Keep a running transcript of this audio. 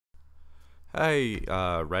Hi,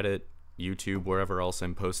 Reddit, YouTube, wherever else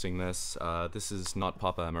I'm posting this. This is not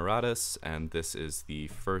Papa Emeritus, and this is the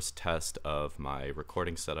first test of my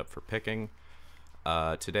recording setup for picking.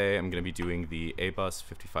 Today I'm going to be doing the ABUS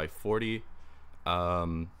 5540.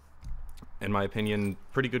 In my opinion,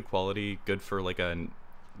 pretty good quality, good for like a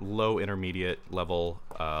low intermediate level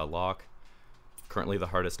lock. Currently the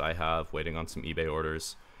hardest I have, waiting on some eBay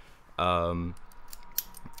orders.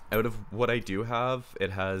 Out of what I do have,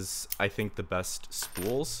 it has, I think, the best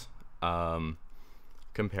spools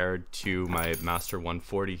compared to my Master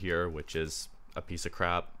 140 here, which is a piece of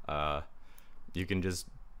crap. You can just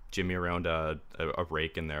jimmy around a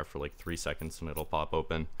rake in there for like 3 seconds and it'll pop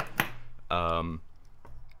open. Yeah,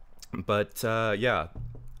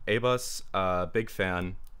 ABUS, big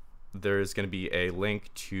fan. There's going to be a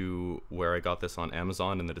link to where I got this on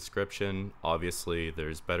Amazon in the description. Obviously,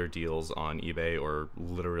 there's better deals on eBay or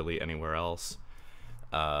literally anywhere else.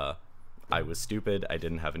 I was stupid. I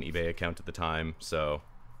didn't have an eBay account at the time, so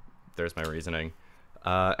there's my reasoning.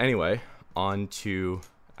 Anyway, on to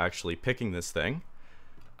actually picking this thing.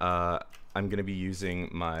 I'm going to be using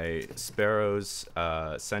my Sparrows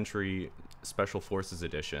Century Special Forces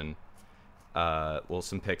Edition. Well,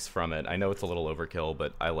 some picks from it. I know it's a little overkill,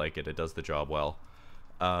 but I like it. It does the job well.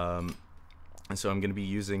 And so I'm going to be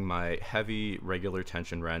using my heavy regular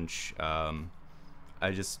tension wrench.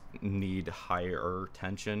 I just need higher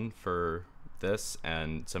tension for this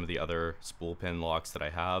and some of the other spool pin locks that I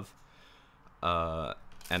have.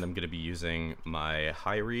 And I'm going to be using my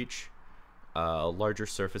high reach, larger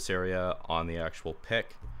surface area on the actual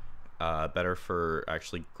pick. Better for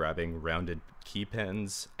actually grabbing rounded key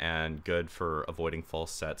pins and good for avoiding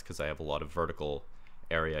false sets because I have a lot of vertical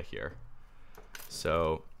area here.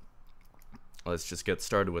 So let's just get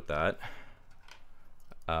started with that.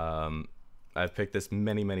 I've picked this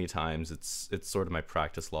many times. It's sort of my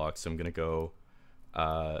practice lock, so I'm gonna go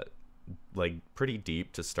like pretty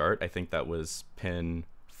deep to start. I think that was pin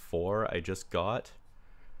 4 I just got,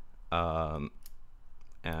 and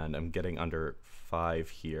I'm getting under 5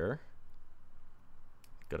 here.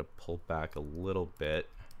 Gotta pull back a little bit.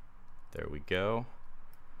 There we go.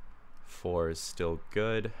 4 is still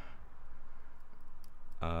good.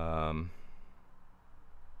 Trying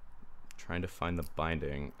to find the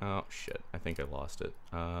binding. Oh shit, I think I lost it.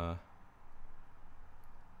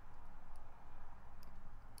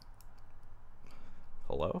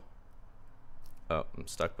 Hello? Oh, I'm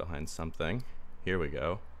stuck behind something. Here we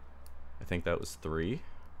go. I think that was 3.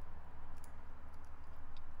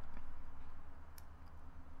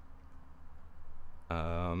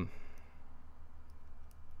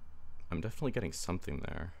 I'm definitely getting something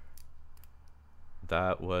there.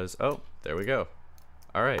 That was, oh, there we go.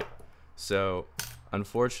 All right, so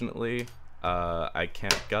unfortunately, I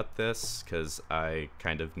can't gut this because I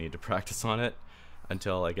kind of need to practice on it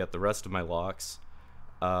until I get the rest of my locks.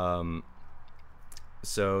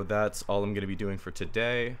 So that's all I'm gonna be doing for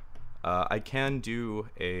today. I can do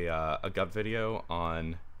a gut video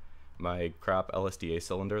on my crap LSDA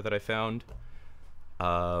cylinder that I found.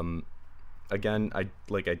 Again, I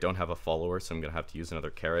don't have a follower, so I'm gonna have to use another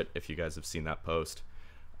carrot if you guys have seen that post.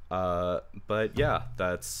 But yeah,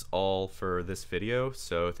 that's all for this video,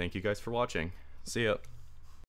 so thank you guys for watching. See ya.